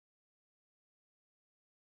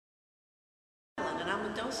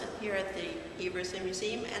I'm a docent here at the Fiorenza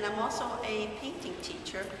Museum, and I'm also a painting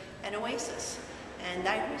teacher at Oasis. And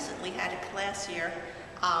I recently had a class here,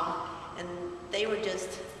 and they were just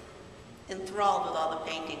enthralled with all the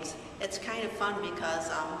paintings. It's kind of fun because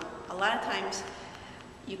a lot of times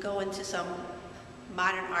you go into some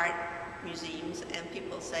modern art museums and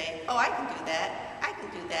people say, oh, I can do that, I can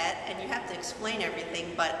do that, and you have to explain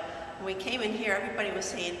everything. But when we came in here, everybody was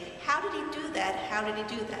saying, how did he do that? How did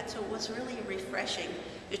he do that? So it was really refreshing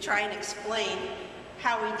to try and explain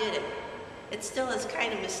how he did it. It still is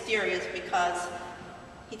kind of mysterious because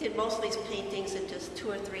he did most of these paintings in just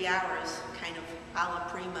 2 or 3 hours, kind of alla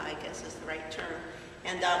prima, I guess is the right term.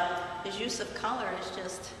 And his use of color is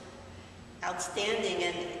just outstanding.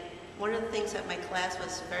 And one of the things that my class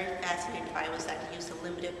was very fascinated by was that he used a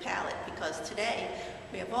limited palette, because today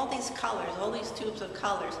we have all these colors, all these tubes of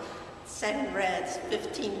colors, 7 reds,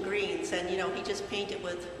 15 greens, and you know, he just painted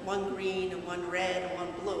with 1 green and 1 red and 1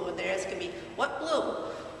 blue, and they're asking me, what blue?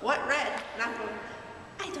 What red? And I'm going,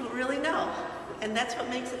 I don't really know. And that's what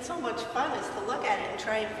makes it so much fun, is to look at it and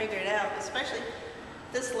try and figure it out. Especially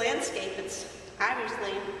this landscape, it's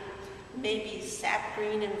obviously maybe sap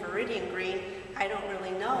green and viridian green, I don't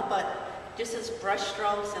really know, but just his brush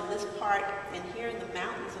strokes and this part, and here in the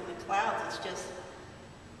mountains and the clouds, it's just,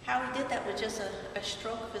 how he did that with just a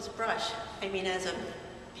stroke of his brush. I mean, as a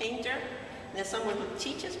painter, and as someone who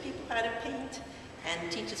teaches people how to paint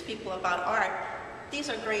and teaches people about art, these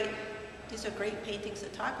are great paintings to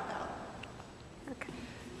talk about. Okay.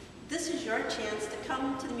 This is your chance to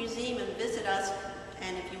come to the museum and visit us,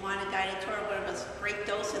 and if you want a guided tour, one of us great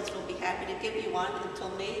docents will be happy to give you one until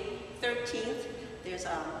May 13th. There's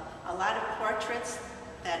a lot of portraits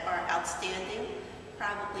that are outstanding,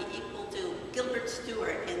 probably equal to Gilbert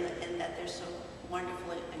Stuart in that they're so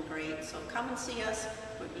wonderful and great. So come and see us.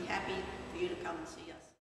 We'd be happy for you to come and see us.